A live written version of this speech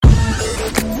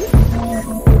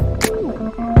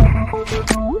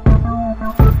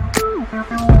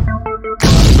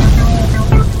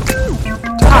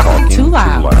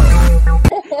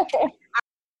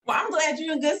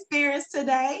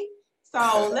today.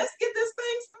 So let's get this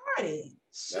thing started.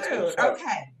 That's Shoot. what's up.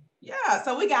 Okay. Yeah.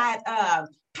 So we got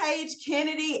Paige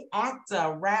Kennedy,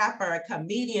 actor, rapper,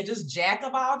 comedian, just jack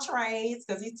of all trades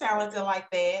because he's talented like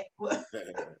that.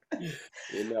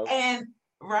 You know? And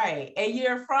right. And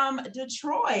you're from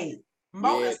Detroit,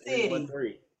 Motor Yeah, City.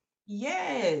 313.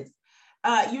 Yes.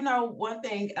 One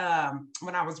thing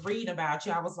when I was reading about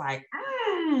you, I was like,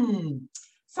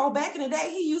 so back in the day,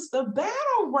 he used to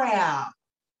battle rap.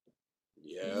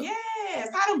 Yeah. Yes.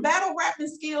 How them battle rapping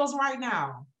skills right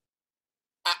now?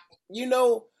 I, you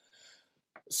know,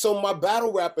 so my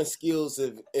battle rapping skills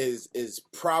is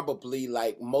probably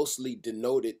like mostly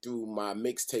denoted through my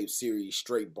mixtape series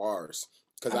Straight Bars.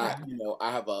 Cause Okay.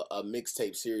 I have a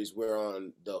mixtape series. We're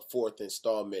on the fourth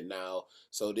installment now.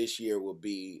 So this year will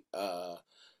be the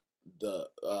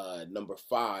number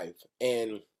 5.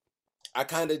 And I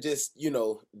kind of just,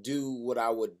 do what I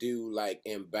would do like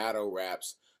in battle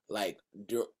raps, like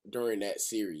during that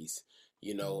series.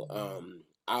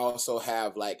 I also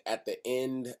have like at the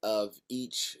end of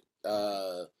each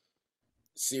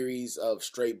series of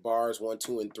Straight Bars 1,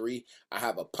 2, and 3, I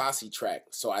have a posse track.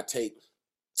 So I take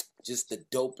just the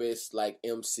dopest like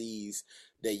MCs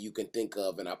that you can think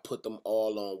of, and I put them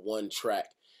all on one track.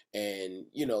 And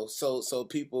so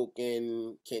people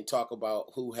can talk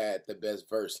about who had the best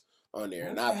verse on there.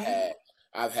 And Okay.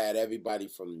 I've had everybody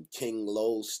from King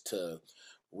Los to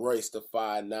Royce the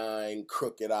 5'9",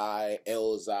 Crooked Eye,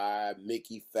 Elzai,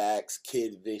 Mickey Fax,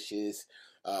 Kid Vicious,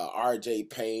 RJ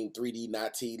Payne, 3D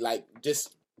Nati, like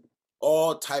just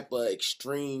all type of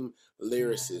extreme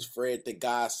lyricists, Fred the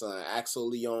Godson, Axel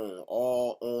Leon,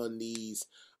 all on these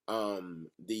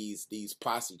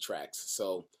posse tracks.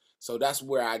 So that's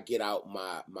where I get out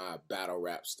my battle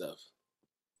rap stuff.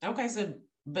 Okay. So,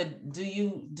 but do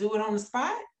you do it on the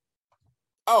spot?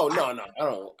 Oh no, I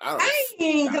don't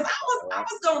Dang, because I freestyle.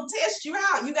 was gonna test you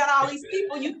out. You got all these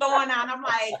people you throwing out. I'm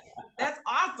like, that's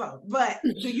awesome. But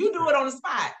do you do it on the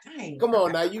spot? Dang. Come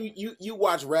on Okay. now, you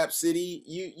watch Rap City.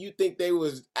 You think they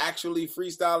was actually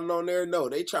freestyling on there? No,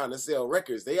 they trying to sell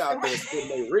records. They out there spitting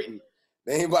they written.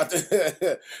 They ain't about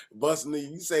to busting.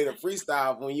 You say the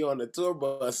freestyle when you on the tour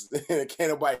bus, can't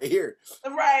nobody hear.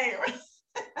 Right.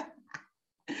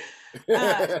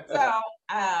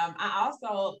 I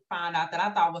also found out that I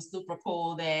thought was super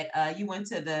cool that you went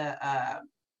to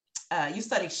you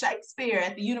studied Shakespeare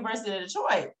at the University of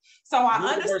Detroit. So I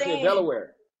University of understand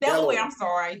Delaware. Delaware. Delaware. I'm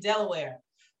sorry, Delaware.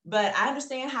 But I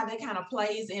understand how that kind of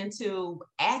plays into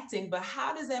acting. But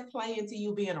how does that play into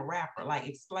you being a rapper? Like,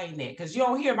 explain that, because you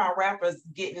don't hear about rappers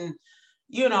getting,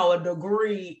 a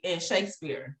degree in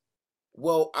Shakespeare.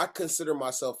 Well, I consider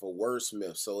myself a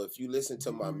wordsmith. So if you listen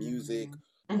to my music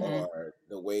Mm-hmm. or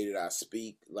the way that I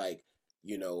speak, like,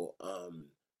 you know, um,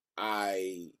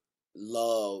 I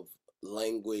love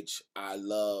language. I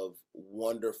love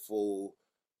wonderful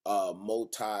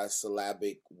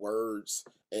multi-syllabic words.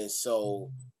 And so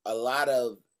a lot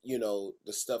of, the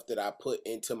stuff that I put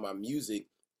into my music,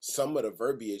 some of the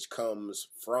verbiage comes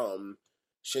from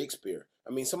Shakespeare. I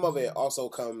mean, some of it also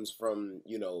comes from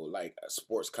like a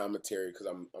sports commentary because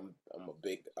I'm a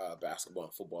big basketball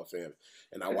and football fan,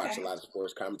 and I watch a Okay. lot of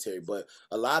sports commentary. But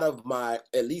a lot of my,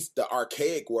 at least the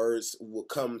archaic words, will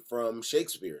come from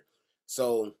Shakespeare.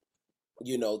 So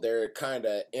they're kind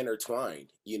of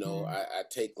intertwined. Mm-hmm. I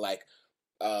take like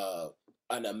uh,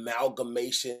 an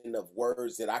amalgamation of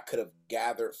words that I could have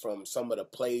gathered from some of the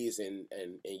plays and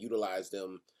utilize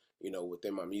them,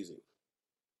 within my music.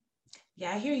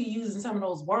 Yeah, I hear you using some of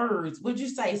those words. Would you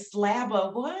say slab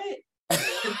of what? A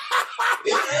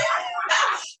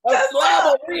Cause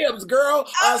slab of ribs, girl.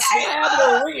 A okay, slab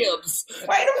of ribs.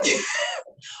 wait a minute.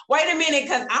 Wait a minute,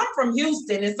 because I'm from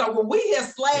Houston, and so when we hear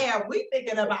slab, we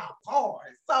thinking about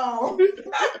cars. So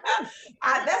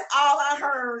that's all I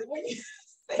heard when you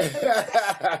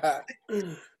said.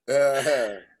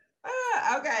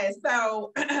 Okay,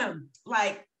 so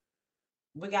like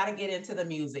we got to get into the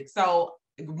music. So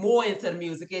more into the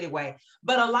music anyway.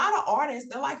 But a lot of artists,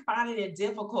 they're like finding it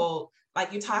difficult.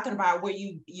 Like you're talking about where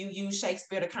you use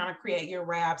Shakespeare to kind of create your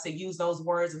raps and use those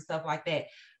words and stuff like that.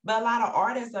 But a lot of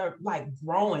artists are like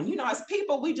growing. As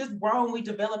people, we just grow and we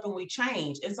develop and we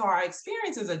change. And so our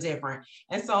experiences are different.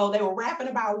 And so they were rapping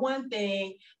about one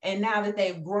thing, and now that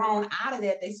they've grown out of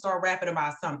that, they start rapping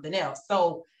about something else.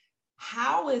 So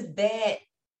how is that?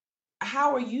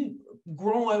 How are you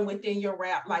growing within your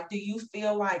rap? Like, do you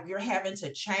feel like you're having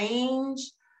to change,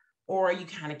 or are you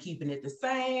kind of keeping it the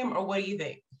same, or what do you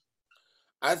think?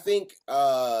 I think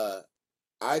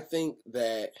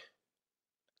that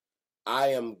I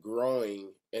am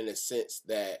growing in a sense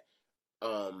that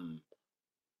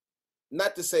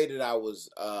not to say that I was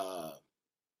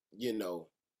you know,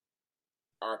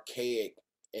 archaic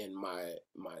in my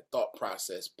thought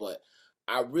process, but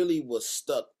I really was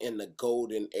stuck in the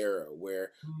golden era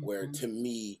where Mhm. to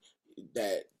me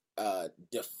that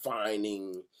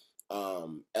defining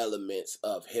elements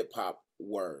of hip hop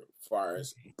were, far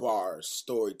as bars,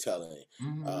 storytelling,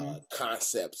 Mhm.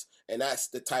 concepts, and that's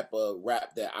the type of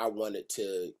rap that I wanted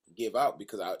to give out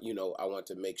because I want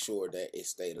to make sure that it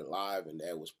stayed alive and that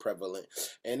it was prevalent.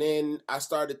 And then I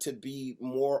started to be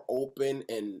more open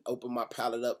and open my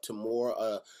palette up to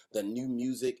more the new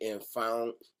music and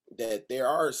found that there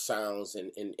are sounds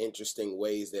and interesting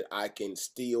ways that I can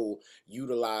still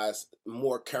utilize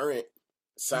more current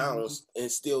Mhm. sounds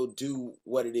and still do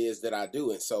what it is that I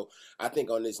do. And so I think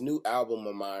on this new album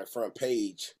of mine, Front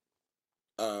Page,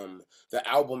 the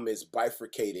album is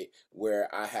bifurcated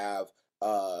where I have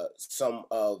some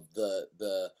of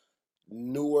the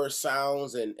newer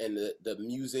sounds and the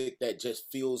music that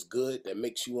just feels good, that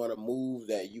makes you want to move,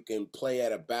 that you can play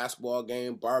at a basketball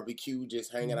game, barbecue, just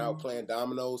hanging out Mhm. playing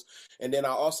dominoes. And then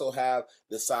I also have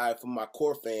the side for my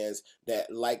core fans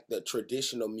that like the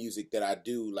traditional music that I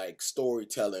do, like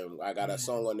storytelling. I got a Yeah.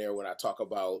 song on there when I talk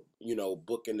about,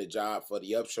 booking the job for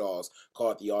the Upshaws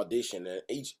called The Audition. And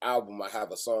each album I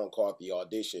have a song called The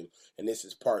Audition, and this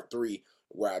is part 3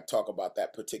 where I talk about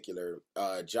that particular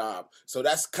job. So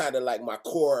that's kind of like my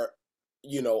core,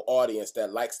 audience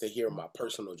that likes to hear my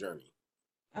personal journey.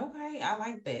 Okay, I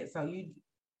like that. So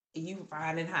you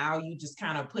finding how you just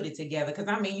kind of put it together, because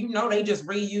I mean, they just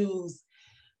reuse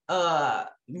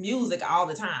music all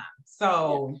the time. Yeah.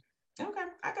 So okay,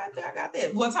 I got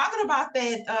that. Well, talking about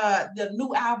that, the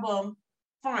new album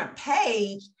Front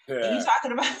Page, and you Yeah.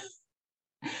 talking about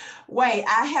wait,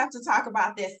 I have to talk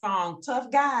about that song Tough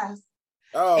Guys.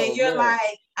 And Oh you're man.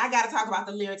 like, I gotta talk about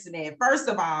the lyrics in that. First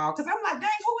of all, because I'm like, dang,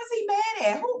 who is he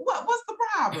mad at? What's the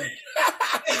problem?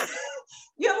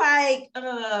 You're like,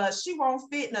 she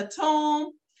won't fit in a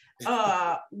tomb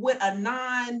with a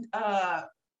non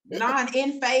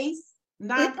in face,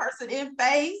 non-person in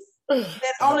face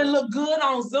that only look good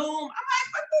on Zoom.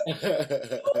 Who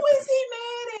is he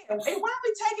mad at? And why are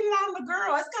we taking it on the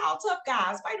girl? It's called Tough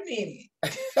Guys. Wait a minute.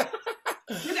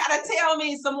 You gotta tell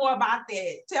me some more about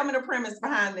that. Tell me the premise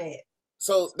behind that.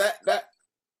 So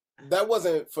that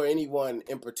wasn't for anyone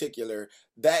in particular.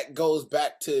 That goes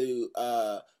back to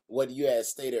what you had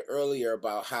stated earlier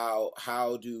about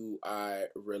how do I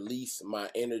release my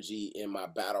energy in my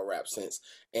battle rap sense.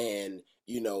 And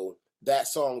that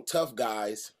song Tough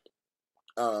Guys,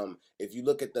 if you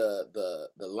look at the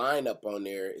lineup on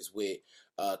there, is with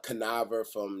Kanaver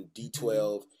from Mhm.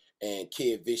 D12 and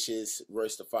Kid Vicious,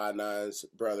 Royce the 5'9's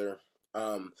brother.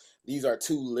 These are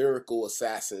two lyrical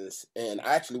assassins, and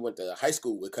I actually went to high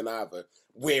school with Kanaver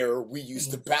where we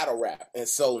used to Yes. battle rap. And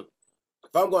so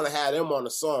if I'm gonna have them on a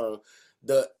song,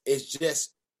 it's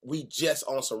just we just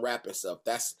on some rapping stuff.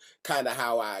 That's kind of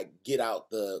how I get out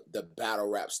the battle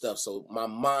rap stuff. So my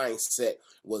mindset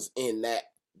was in that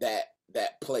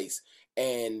place,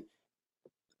 and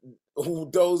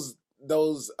those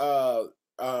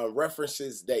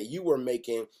references that you were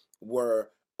making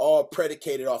were all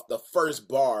predicated off the first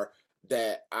bar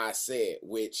that I said,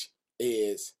 which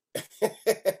is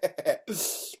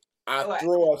I What?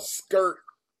 throw a skirt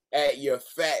at your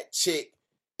fat chick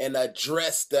and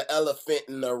address the elephant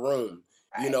in the room.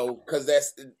 Right. Because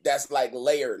that's like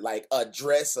layered, like a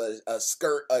dress, a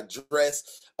skirt, a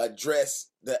dress,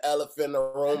 the elephant in the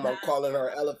room. I'm Uh-huh. calling her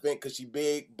elephant because she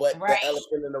big, but the Right.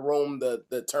 elephant in the room,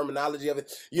 the terminology of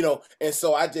it. And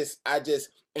so I just,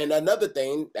 and another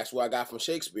thing, that's what I got from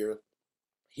Shakespeare.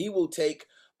 He will take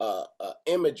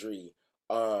imagery,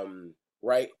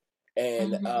 right,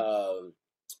 and Mm-hmm.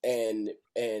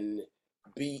 and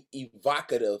be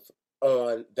evocative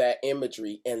on that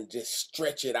imagery and just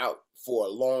stretch it out for a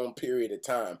long period of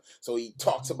time. So he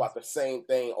talks about the same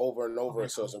thing over and Over over,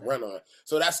 and so it's a over. run on.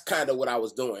 So that's kind of what I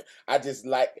was doing. I just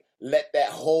like let that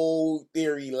whole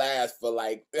theory last for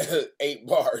like 8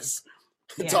 bars,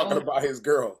 Yeah, talking about his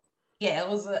girl. it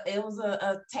was a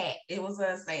attack. It was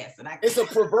an assassin. It's a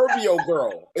proverbial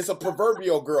girl. It's a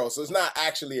proverbial girl, so it's not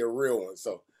actually a real one.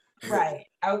 So, Right.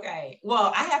 Okay.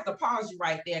 Well, I have to pause you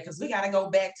right there because we got to go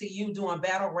back to you doing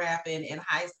battle rap in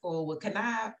high school with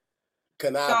Kanai.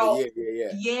 Kanava, So, yeah, yeah,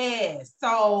 yeah. yes.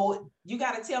 So you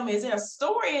got to tell me, is there a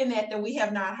story in that we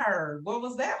have not heard? What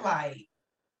was that like?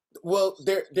 Well,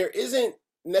 there isn't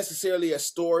necessarily a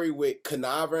story with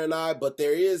Kanava and I, but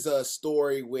there is a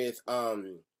story with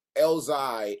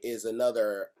Elzai is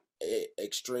another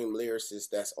extreme lyricist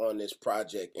that's on this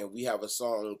project, and we have a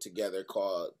song together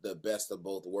called "The Best of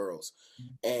Both Worlds,"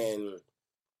 and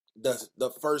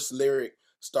the first lyric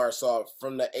starts off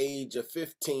from the age of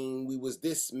 15. We was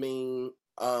this mean.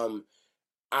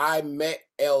 I met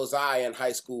Elzai in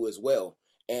high school as well,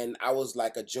 and I was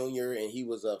like a junior, and he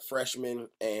was a freshman,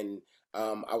 and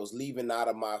I was leaving out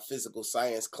of my physical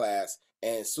science class,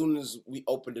 and as soon as we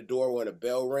opened the door when a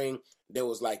bell rang, there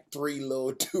was like three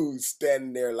little dudes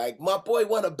standing there, like, my boy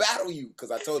want to battle you,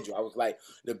 because I told you I was like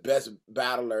the best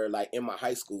battler like in my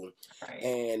high school, Right.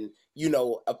 and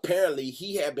apparently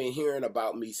he had been hearing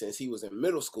about me since he was in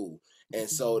middle school, and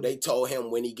so they told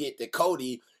him when he get to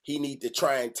Cody, he need to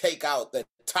try and take out the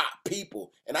top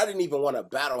people. And I didn't even want to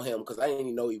battle him because I didn't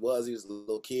even know he was. He was a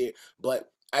little kid.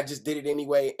 But I just did it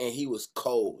anyway, and he was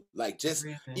cold. Like, just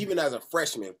Really? even as a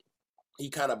freshman, he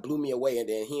kind of blew me away. And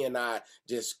then he and I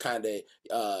just kind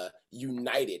of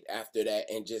united after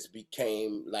that and just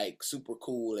became like super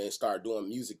cool and started doing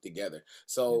music together.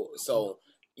 So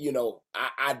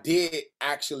I did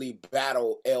actually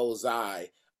battle Elzai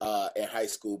in high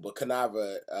school, but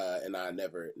Kanava and I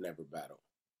never battled.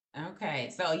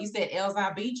 Okay, so you said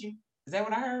Elzai beat you. Is that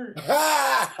what I heard?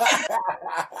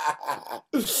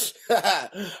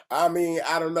 I mean,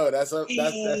 I don't know. That's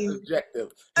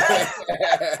subjective.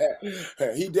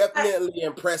 He definitely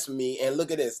impressed me. And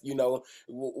look at this.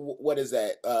 What is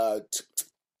that?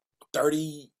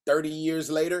 30 years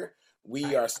later,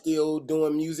 we are still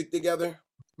doing music together.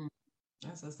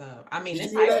 That's what's up. I mean, Did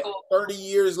this you hear high that? school. 30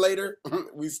 years later,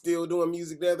 we still doing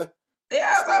music together.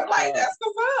 Yeah, so I'm like, that's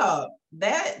what's up.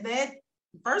 That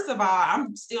first of all,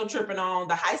 I'm still tripping on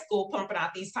the high school pumping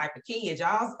out these type of kids.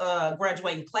 Y'all's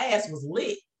graduating class was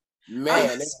lit.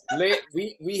 Man, it's lit.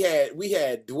 We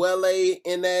had Dwelle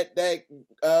in that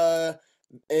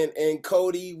and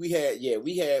Cody. We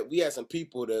had some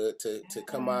people to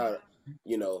come out,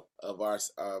 of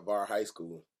our high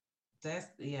school.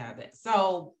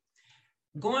 So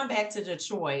going back to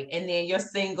Detroit, and then your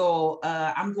single,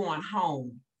 I'm Going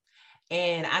Home.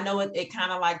 And I know it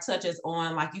kind of like touches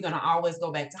on like you're gonna always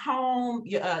go back to home,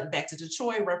 back to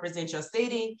Detroit, represent your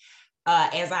city.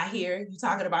 As I hear you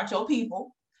talking about your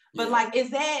people, but like,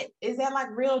 is that like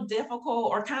real difficult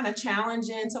or kind of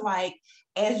challenging to like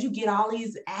as you get all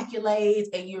these accolades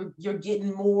and you're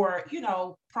getting more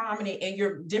prominent in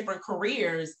your different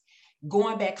careers,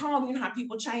 going back home, you know how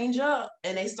people change up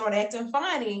and they start acting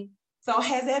funny. So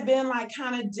has that been like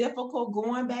kind of difficult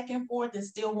going back and forth and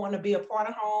still want to be a part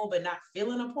of home, but not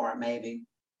feeling a part maybe?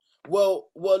 Well,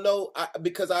 no,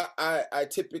 because I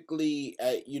typically,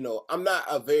 I'm not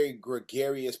a very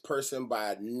gregarious person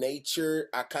by nature.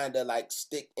 I kind of like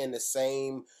stick in the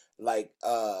same like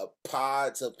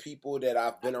pods of people that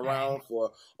I've been around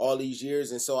for all these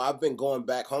years, and so I've been going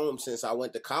back home since I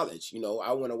went to college.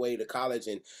 I went away to college,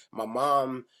 and my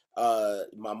mom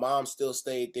still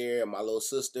stayed there, and my little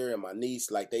sister and my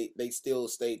niece, like they still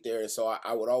stayed there, and so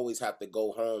I would always have to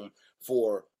go home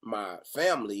for my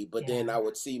family, but then I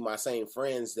would see my same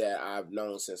friends that I've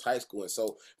known since high school. And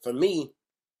so for me,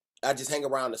 I just hang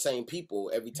around the same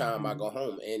people every time I go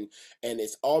home, and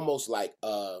it's almost like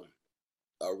a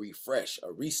refresh,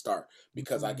 a restart,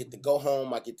 because I get to go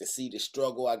home, I get to see the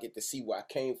struggle, I get to see where I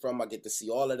came from, I get to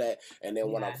see all of that, and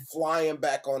then when I'm flying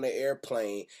back on the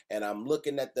airplane and I'm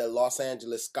looking at the Los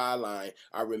Angeles skyline,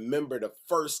 I remember the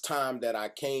first time that I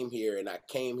came here, and I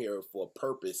came here for a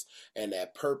purpose, and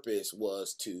that purpose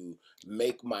was to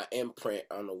make my imprint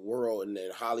on the world and in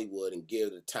Hollywood and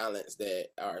give the talents that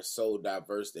are so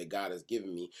diverse that God has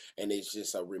given me. And it's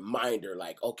just a reminder,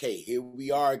 like, okay, here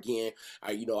we are again.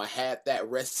 I had that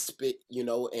respite,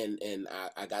 and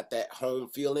I got that home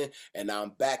feeling, and I'm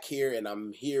back here, and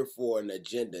I'm here for an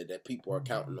agenda that people are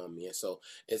counting on me. And so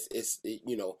it's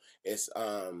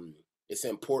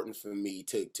important for me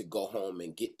to go home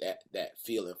and get that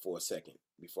feeling for a second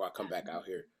before I come back out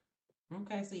here.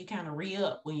 Okay, so you kind of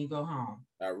re-up when you go home.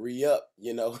 I re-up,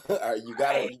 you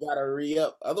gotta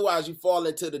re-up. Otherwise, you fall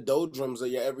into the doldrums of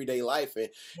your everyday life, and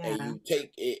you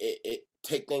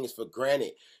take things for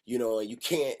granted, and you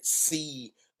can't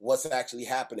see what's actually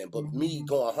happening. But me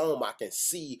going home, I can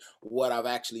see what I've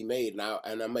actually made,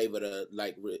 and I'm able to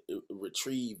like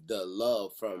retrieve the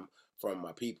love from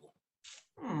my people.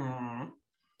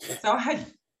 So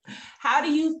how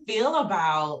do you feel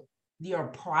about your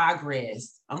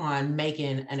progress on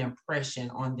making an impression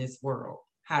on this world?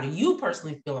 How do you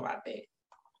personally feel about that?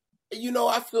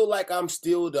 I feel like I'm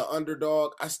still the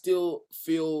underdog. I still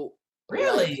feel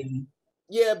really,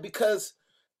 because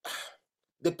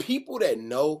the people that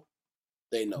know,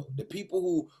 they know. The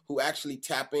people who actually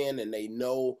tap in and they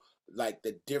know like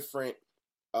the different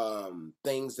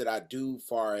things that I do,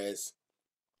 far as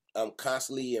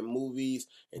constantly in movies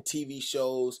and TV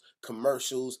shows,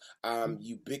 commercials. I'm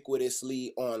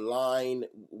ubiquitously online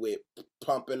with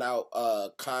pumping out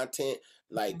content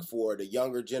like for the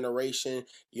younger generation.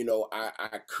 You know,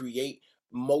 I create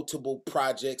multiple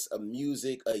projects of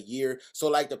music a year. So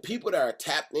like the people that are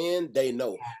tapped in, they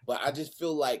know. But I just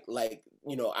feel like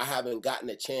you know, I haven't gotten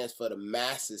a chance for the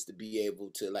masses to be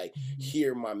able to like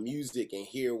hear my music and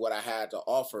hear what I had to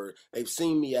offer. They've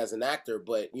seen me as an actor,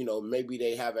 but you know, maybe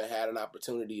they haven't had an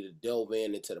opportunity to delve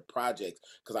into the projects,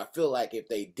 because I feel like if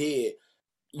they did,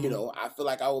 you know, I feel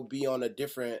like I would be on a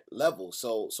different level.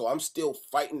 So I'm still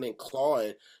fighting and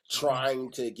clawing,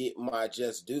 trying to get my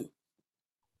just due.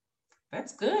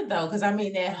 That's good though, because I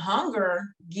mean that hunger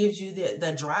gives you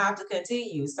the drive to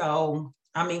continue. So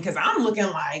I mean, because I'm looking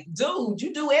like, dude,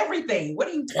 you do everything. What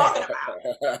are you talking about?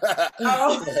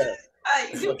 Oh,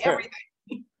 you do everything.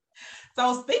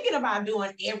 So speaking about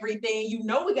doing everything, you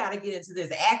know we got to get into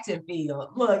this acting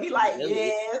field. Look, you like,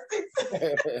 yes.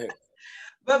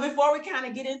 But before we kind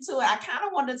of get into it, I kind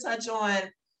of want to touch on,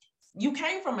 you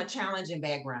came from a challenging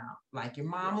background. Like your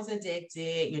mom was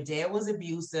addicted, your dad was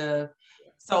abusive.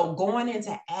 So going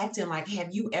into acting, like,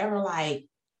 have you ever like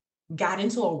got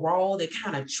into a role that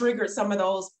kind of triggered some of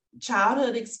those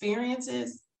childhood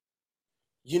experiences?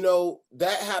 You know,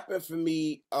 that happened for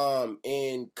me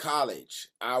in college.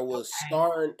 I was Okay.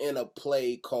 starring in a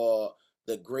play called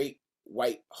The Great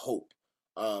White Hope,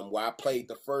 where I played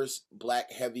the first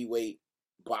black heavyweight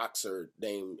boxer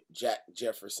named Jack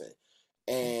Jefferson.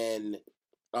 And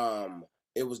um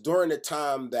it was during the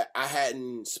time that I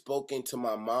hadn't spoken to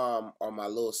my mom or my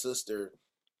little sister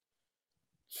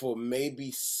for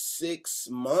maybe 6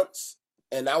 months.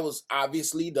 And that was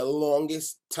obviously the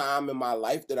longest time in my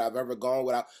life that I've ever gone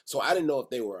without. So I didn't know if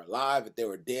they were alive, if they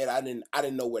were dead. I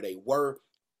didn't know where they were.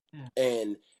 Yeah.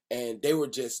 And they were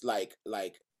just like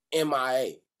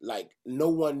MIA. Like no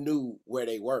one knew where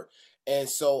they were. And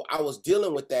so I was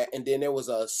dealing with that. And then there was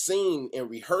a scene in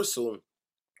rehearsal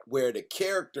where the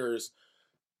character's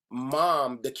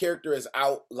mom, the character is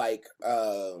out like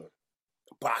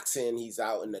boxing, he's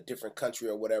out in a different country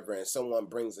or whatever, and someone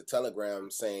brings a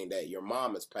telegram saying that your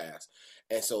mom has passed.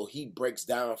 And so he breaks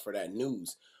down for that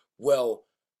news. Well,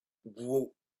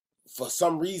 for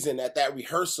some reason at that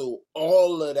rehearsal,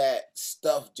 all of that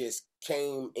stuff just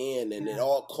came in and it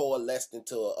all coalesced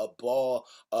into a ball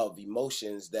of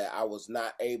emotions that I was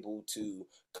not able to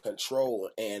control,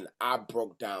 and I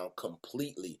broke down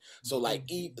completely. So like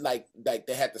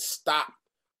they had to stop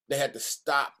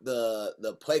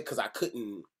the play because I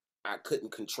couldn't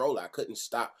control it. I couldn't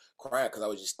stop crying because I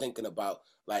was just thinking about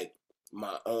like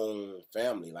my own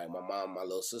family, like my mom, my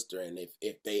little sister, and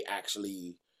if they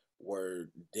actually were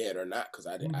dead or not, because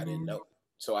I didn't Mm-hmm. know.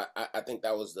 So I think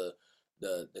that was the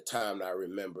time that I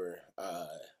remember,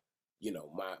 you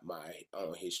know, my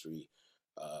own history,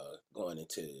 going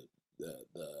into the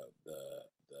the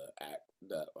the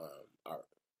the art.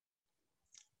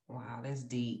 Wow, that's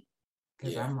deep.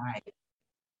 Because Yeah. I'm like,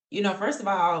 first of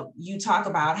all, you talk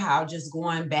about how just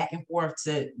going back and forth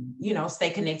to, stay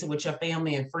connected with your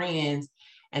family and friends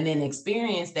and then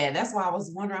experience that. That's why I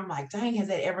was wondering, I'm like, dang, has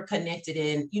that ever connected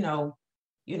and,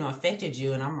 affected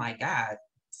you? And I'm like, God.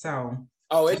 So,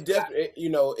 Oh, you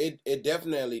know, it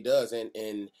definitely does, and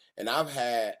I've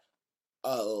had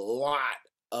a lot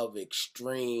of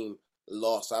extreme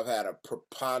loss. I've had a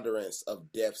preponderance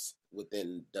of deaths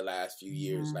within the last few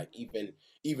years, mhm, like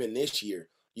even this year,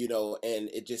 you know, and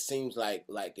it just seems like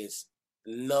it's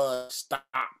non-stop.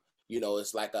 You know,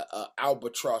 it's like a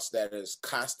albatross that is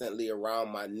constantly around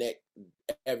my neck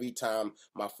every time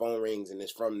my phone rings and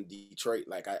it's from Detroit.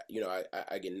 Like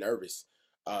I get nervous.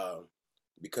 Um,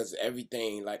 because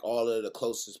everything, like all of the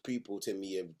closest people to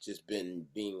me have just been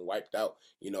being wiped out,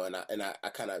 you know, and I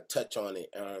kind of touch on it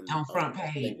on on front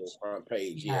that single page. front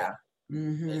page, yeah. Yeah.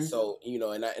 And Mm-hmm. so, you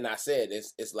know, and I said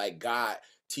it's like God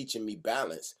teaching me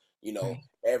balance, you know, Right.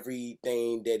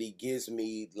 everything that he gives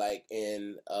me like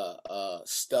in a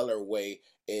stellar way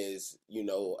is, you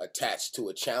know, attached to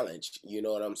a challenge, you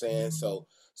know what I'm saying? Mhm.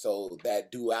 So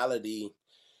that duality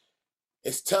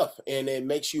is tough and it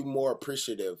makes you more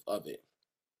appreciative of it.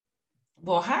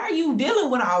 Well, how are you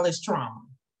dealing with all this trauma?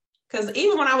 Because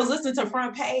even when I was listening to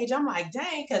front page, I'm like,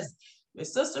 dang, because your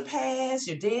sister passed,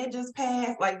 your dad just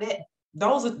passed, like that.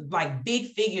 Those are like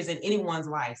big figures in anyone's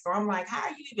life. So I'm like, how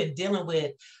are you even dealing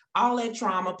with all that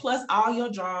trauma plus all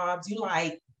your jobs? You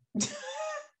like,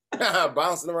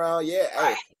 Bouncing around, yeah.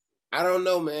 Hey, right. I don't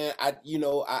know, man. I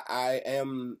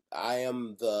am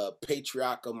the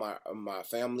patriarch of my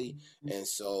family, and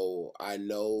so I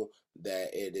know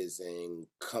that it is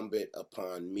incumbent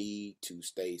upon me to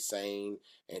stay sane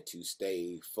and to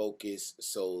stay focused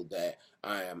so that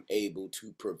I am able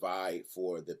to provide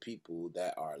for the people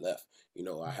that are left. You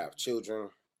know, I have children.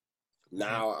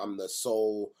 Now I'm the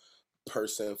sole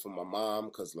person for my mom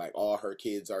because like all her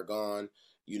kids are gone,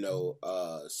 you know,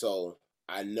 so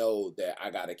I know that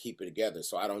I got to keep it together.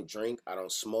 So I don't drink, I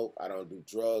don't smoke, I don't do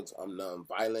drugs, I'm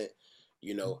non-violent.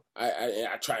 You know,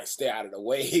 I try and stay out of the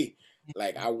way.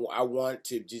 Like I want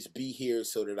to just be here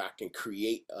so that I can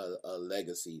create a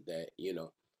legacy that, you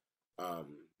know,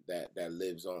 that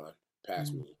lives on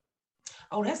past me.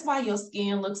 Oh, that's why your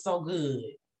skin looks so good.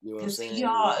 You know what I'm saying?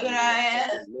 Y'all,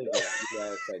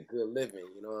 It's like good living.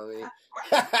 You know what I mean?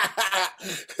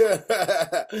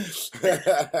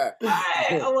 All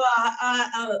right. Well,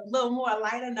 a little more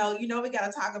lighter note. You know, we got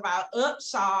to talk about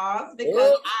Upshaws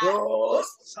because Upshaws.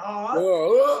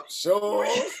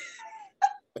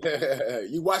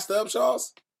 You watched the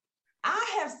Upshaws? I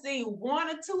have seen 1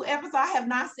 or 2 episodes. I have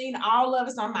not seen all of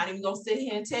it, so I'm not even gonna sit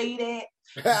here and tell you that.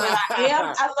 But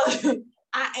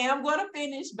I am going to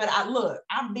finish, but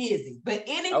I'm busy. But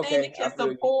anything that can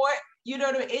support, you know,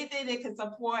 anything that can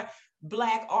support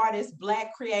Black artists,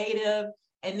 Black creative,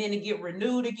 and then to get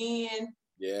renewed again.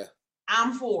 Yeah,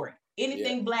 I'm for it.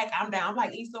 Anything Black, I'm down. I'm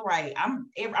like Issa Rae. I'm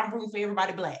rooting for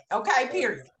everybody Black. Okay,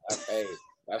 period. Hey,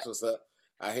 that's what's up.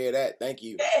 I hear that. Thank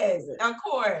you. Yes, of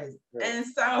course. Yeah. And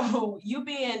so you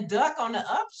being Duck on the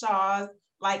Upshaws,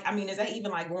 like, I mean, is that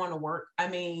even like going to work? I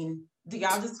mean, do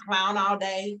y'all just clown all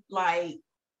day? Like,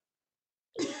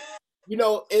 you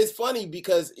know, it's funny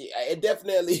because it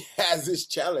definitely has its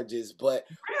challenges, but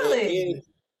really,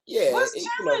 what's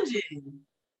challenging?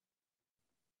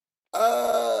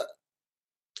 Don't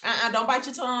bite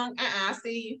your tongue. I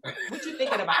see you. What you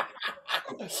thinking about?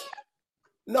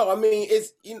 No, I mean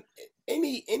it's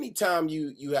anytime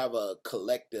you have a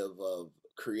collective of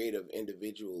creative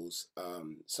individuals,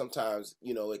 sometimes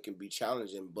you know it can be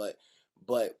challenging, but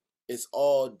it's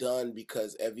all done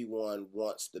because everyone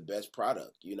wants the best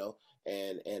product, you know,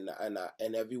 and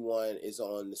everyone is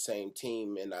on the same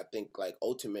team, and I think like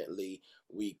ultimately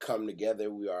we come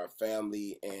together, we are a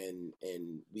family, and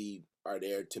we are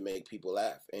there to make people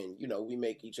laugh, and you know we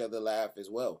make each other laugh as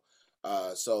well.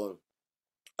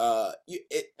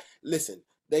 Listen,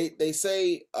 they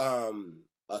say a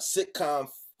sitcom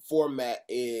format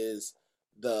is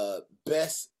the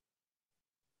best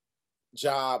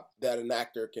job that an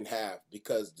actor can have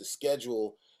because the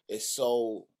schedule is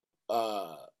so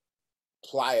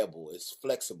pliable, it's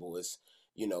flexible. It's,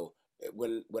 you know,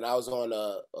 when I was on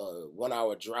a 1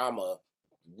 hour drama,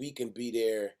 we can be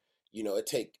there, you know, it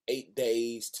take 8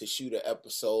 days to shoot an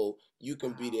episode. You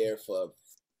can be there for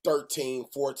 13,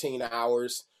 14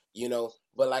 hours, you know,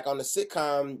 but like on a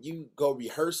sitcom, you go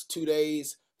rehearse 2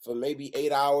 days for maybe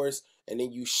 8 hours, and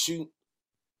then you shoot.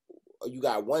 You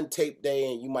got 1 tape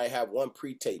day, and you might have 1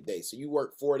 pre-tape day. So you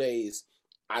work 4 days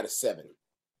out of 7,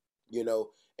 you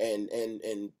know, and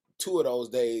 2 of those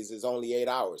days is only 8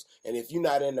 hours. And if you're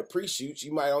not in the pre-shoots,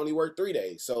 you might only work 3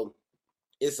 days. So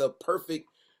it's a perfect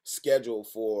schedule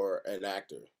for an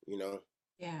actor, you know?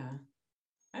 Yeah.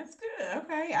 That's good.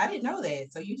 Okay. I didn't know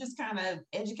that. So you just kind of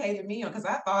educated me on, because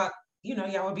I thought, you know,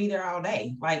 y'all would be there all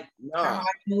day. Like, kind of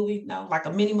like a movie? No, like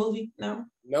a mini movie? No?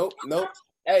 Nope.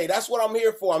 Hey, that's what I'm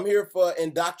here for. I'm here for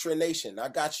indoctrination. I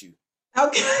got you.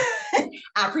 Okay.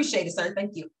 I appreciate it, sir.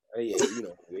 Thank you. Yeah, you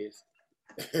know what it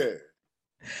is.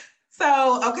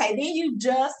 So, okay, then you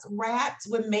just wrapped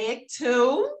with Meg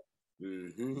 2.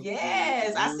 Mm-hmm.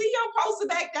 Yes, I see your poster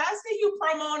back there. I see you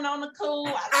promoting on the cool.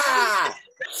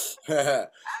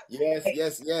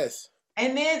 Yes.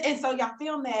 And so y'all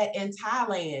filmed that in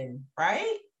Thailand,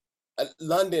 right?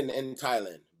 London and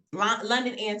Thailand.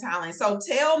 London and Thailand. So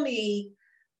tell me,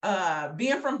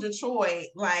 being from Detroit,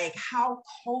 like how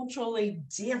culturally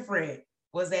different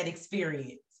was that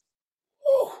experience?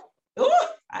 Ooh,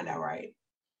 I know, right?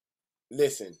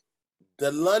 Listen,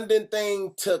 the London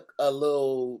thing took a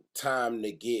little time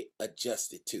to get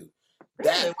adjusted to.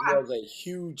 That was a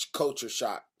huge culture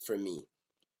shock for me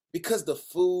because the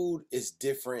food is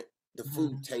different. The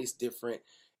food tastes different.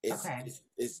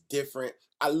 It's different.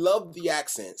 I love the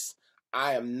accents.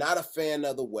 I am not a fan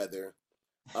of the weather.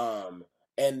 And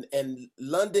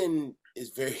London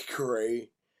is very gray,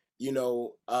 you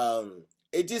know.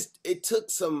 It took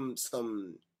some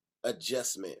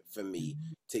adjustment for me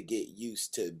to get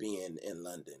used to being in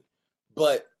London.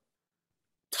 But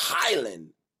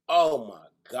Thailand, oh my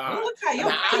God. I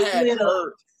had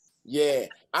heard Yeah,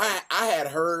 I had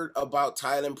heard about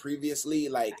Thailand previously.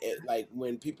 Like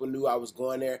when people knew I was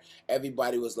going there,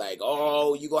 everybody was like,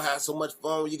 "Oh, you gonna have so much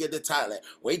fun when you get to Thailand.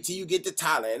 Wait till you get to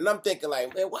Thailand." And I'm thinking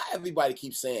like, man, why everybody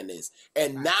keeps saying this?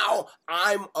 And now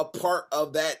I'm a part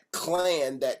of that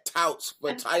clan that touts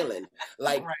for Thailand.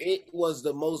 Like Right. it was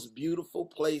the most beautiful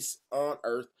place on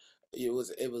earth. It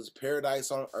was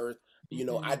paradise on earth.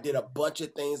 I did a Mhm. bunch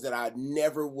of things that I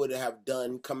never would have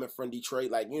done coming from Detroit.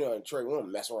 Like, in Detroit, we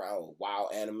don't mess around with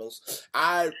wild animals.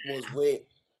 I was with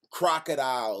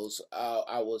crocodiles.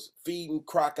 I was feeding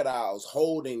crocodiles,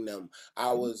 holding them.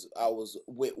 I was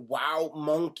with wild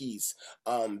monkeys,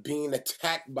 being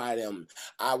attacked by them.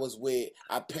 I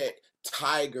pet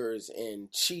tigers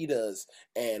and cheetahs,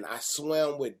 and I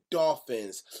swam with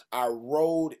dolphins. I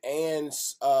rode and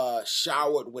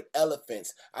showered with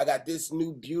elephants. I got this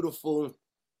new beautiful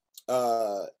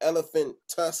elephant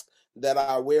tusk that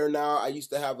I wear now. I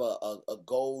used to have a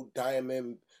gold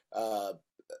diamond uh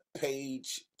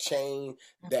page chain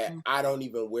that Mhm. I don't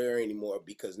even wear anymore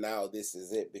because now this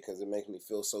is it, because it makes me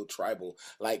feel so tribal.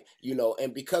 Like,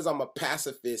 and because I'm a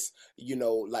pacifist,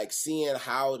 like seeing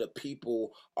how the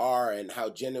people are and how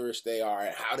generous they are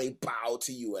and how they bow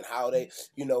to you and how they,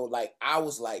 like I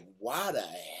was like, why the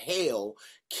hell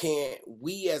can't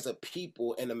we as a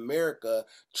people in America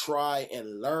try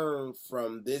and learn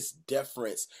from this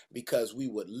deference? Because we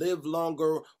would live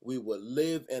longer, we would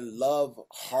live and love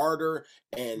harder,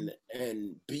 and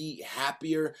be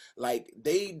happier. Like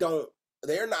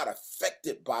they're not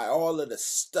affected by all of the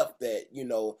stuff that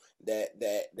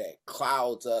that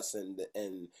clouds us, and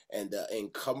the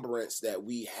encumbrance that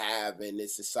we have in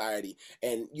this society.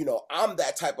 And I'm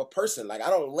that type of person. Like I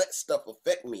don't let stuff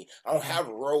affect me. I don't have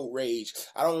road rage.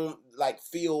 I don't like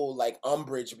feel like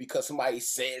umbrage because somebody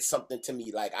said something to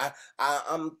me. Like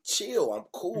I'm chill, I'm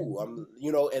cool,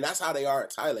 Mhm. and that's how they are in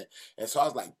Thailand. And so I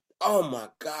was like, oh my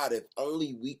God, if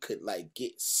only we could like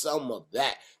get some of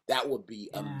that, that would be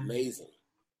Yeah. amazing.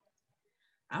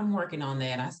 I'm working on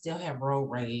that. I still have road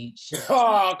rage.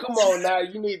 Oh, come on now.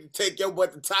 You need to take your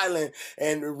butt to Thailand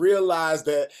and realize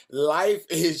that life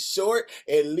is short,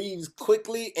 it leaves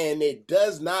quickly, and it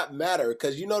does not matter.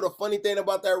 Because the funny thing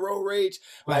about that road rage,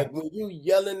 like What? when you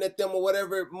yelling at them or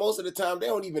whatever, most of the time they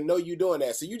don't even know you doing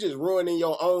that. So you just ruining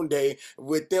your own day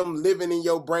with them living in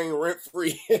your brain rent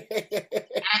free.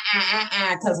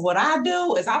 Because what I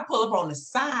do is I pull up on the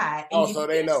side and Oh, you so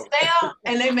they get know. stale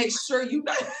and they make sure you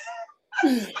know.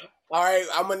 All right,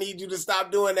 I'm gonna need you to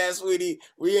stop doing that, sweetie.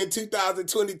 We in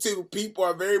 2022. People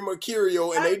are very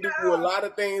mercurial, and I they do a lot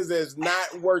of things that's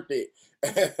not worth it.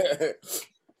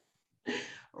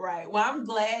 Right. Well, I'm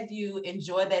glad you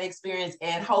enjoyed that experience.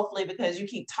 And hopefully, because you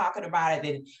keep talking about it,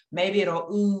 then maybe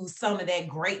it'll ooze some of that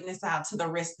greatness out to the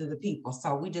rest of the people.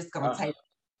 So we just gonna uh, take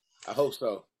I hope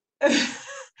so.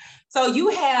 so you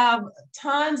have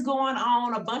tons going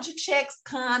on, a bunch of checks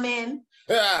coming.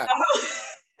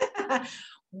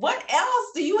 What else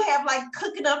do you have like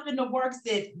cooking up in the works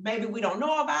that maybe we don't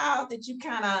know about that you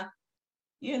kind of,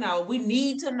 we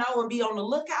need to know and be on the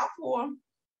lookout for?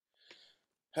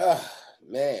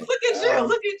 Man, Look at you,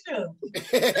 look at you.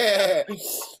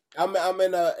 I'm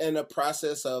in a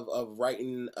process of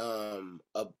writing my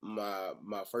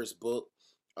first book,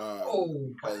 Oh,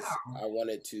 because wow. I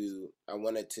wanted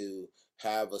to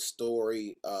have a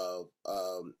story of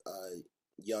a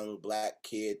young black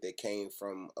kid that came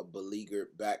from a beleaguered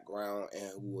background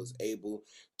and who was able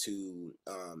to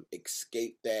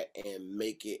escape that and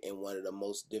make it in one of the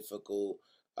most difficult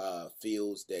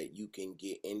fields that you can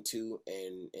get into,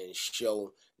 and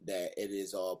show that it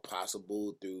is all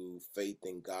possible through faith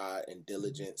in God and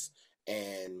diligence,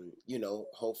 and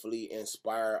hopefully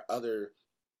inspire other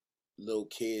little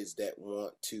kids that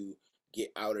want to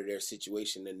get out of their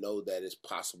situation and know that it's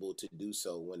possible to do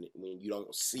so. When you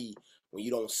don't see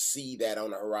that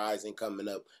on the horizon coming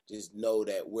up, just know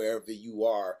that wherever you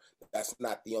are, that's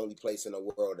not the only place in the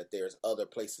world, that there's other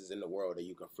places in the world that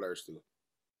you can flourish through.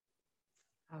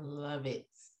 I love it.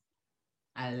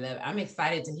 I love it. I'm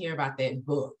excited to hear about that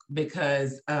book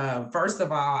because, first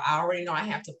of all, I already know I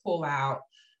have to pull out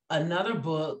another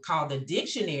book called The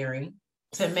Dictionary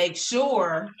to make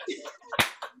sure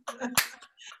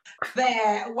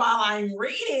that while I'm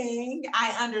reading,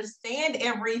 I understand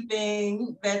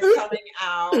everything that's coming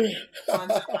out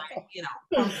onto my,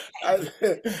 from the I,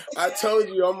 page. I told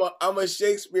you I'm a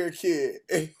Shakespeare kid.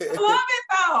 I love it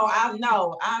though. I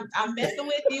know I'm messing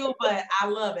with you, but I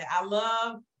love it. I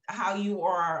love how you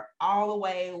are all the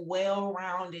way well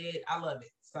rounded. I love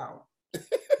it. So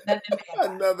nothing bad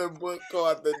about Another book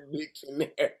called The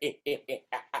Dictionary.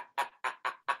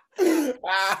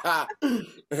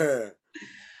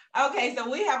 Okay, so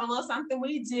we have a little something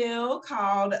we do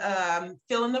called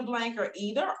fill in the blank or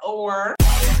either or.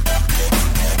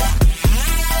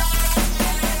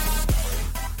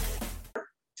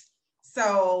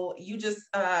 So you just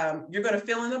you're going to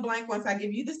fill in the blank once I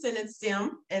give you the sentence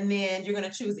stem, and then you're going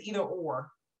to choose either or.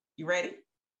 You ready?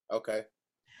 Okay.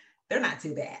 They're not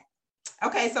too bad.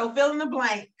 Okay, so fill in the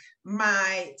blank.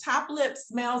 My top lip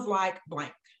smells like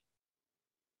blank.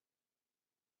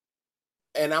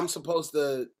 And I'm supposed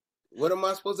to, what am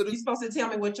I supposed to do? You're supposed to tell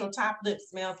me what your top lip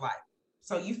smells like.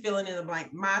 So you filling in the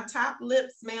blank. My top lip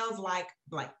smells like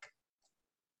blank.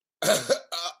 Chocolate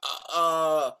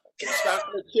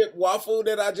chip waffle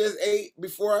that I just ate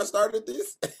before I started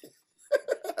this.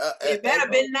 It better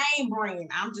been name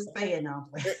brand. I'm just saying no.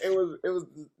 It was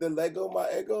the Lego My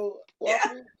Eggo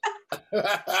waffle.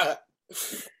 Yeah.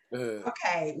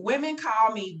 Okay, women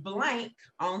call me blank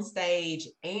on stage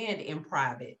and in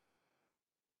private.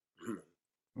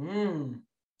 Oh,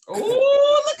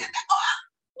 look at that.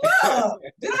 Oh,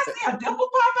 did I see a double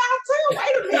pop out too?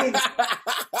 Wait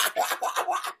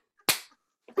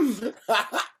a minute.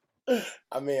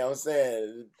 I mean, I'm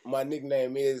saying my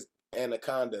nickname is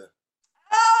Anaconda.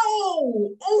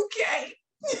 Oh, okay.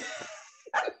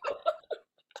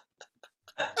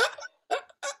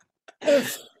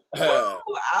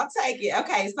 Ooh, I'll take it.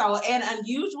 Okay, so an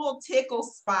unusual tickle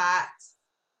spot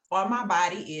on my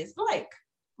body is blank.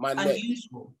 My neck.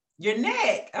 Unusual. Your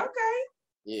neck. Okay.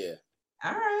 Yeah.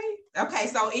 All right. Okay,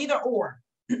 so either or.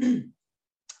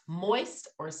 Moist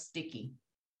or sticky?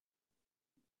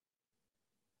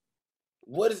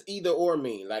 What does either or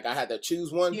mean? Like I had to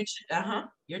choose one?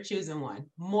 You're choosing one.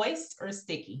 Moist or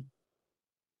sticky?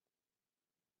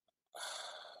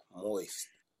 Moist.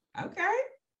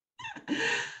 Okay.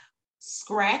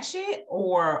 Scratch it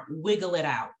or wiggle it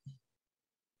out?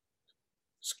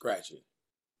 Scratch it.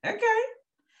 Okay.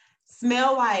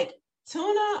 Smell like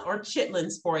tuna or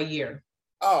chitlins for a year?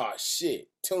 Oh, shit.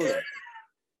 Tuna.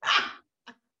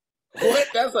 What?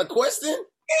 That's a question?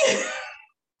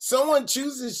 Someone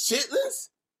chooses chitlins?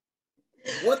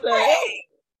 What the hell?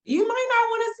 You might not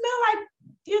want to smell like,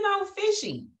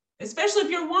 fishy. Especially if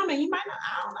you're a woman, you might not,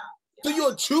 I don't know. So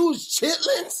you'll choose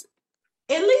chitlins?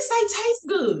 At least they taste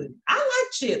good. I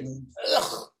like chitlins.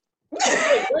 Ugh.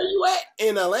 Where you at?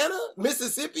 In Atlanta?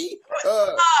 Mississippi?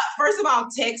 First of all,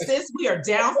 Texas. We are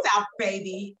down south,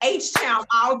 baby. H-Town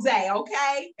all day,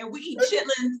 okay? And we eat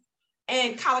chitlins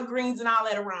and collard greens and all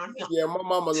that around here. Yeah, my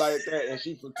mama like that, and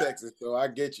she's from Texas, so I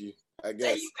get you, I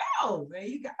guess. There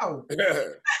you go.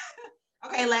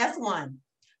 Okay, last one.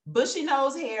 Bushy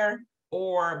nose hair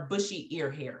or bushy ear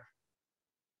hair?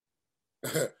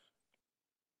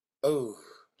 Oh,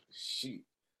 shoot.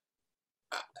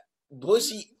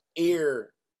 Bushy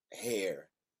ear hair.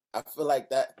 I feel like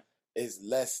that is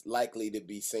less likely to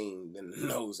be seen than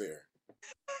nose hair.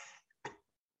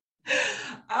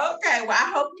 Okay, well,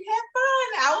 I hope you had fun.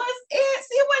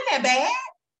 It wasn't that bad.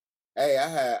 Hey, I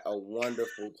had a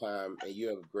wonderful time, and you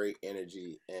have great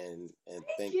energy, and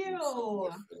thank you so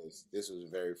much for this. This was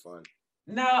very fun.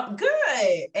 No,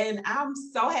 good. And I'm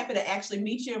so happy to actually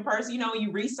meet you in person.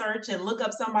 You research and look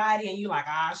up somebody and you're like,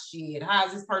 shit,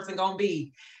 how's this person gonna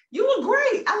be? You were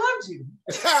great. I loved you.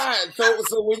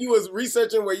 So when you was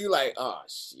researching, were you like,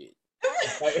 shit?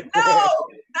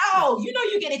 No.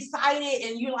 You get excited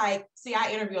and you're like, see, I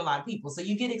interview a lot of people. So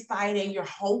you get excited and you're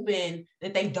hoping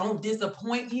that they don't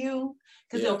disappoint you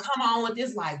because they'll come on with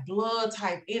this like blood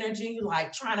type energy. You're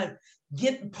like trying to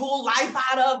pull life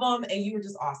out of them, and you were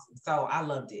just awesome. So I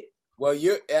loved it. Well,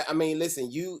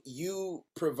 listen, you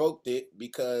provoked it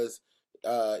because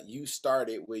you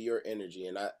started with your energy,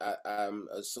 and I'm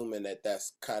assuming that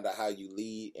that's kind of how you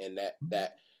lead, and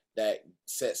that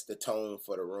sets the tone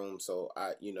for the room. So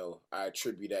I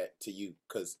attribute that to you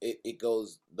because it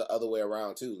goes the other way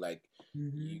around too. Like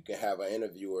you can have an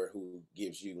interviewer who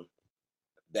gives you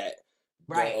that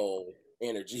whole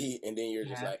energy, and then you're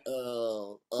just like,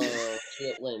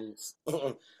 chitlins.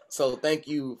 So thank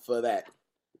you for that.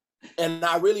 And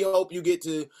I really hope you get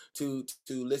to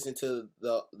listen to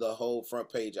the whole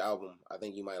Front Page album. I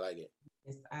think you might like it.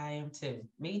 Yes, I am too.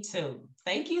 Me too.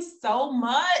 Thank you so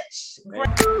much.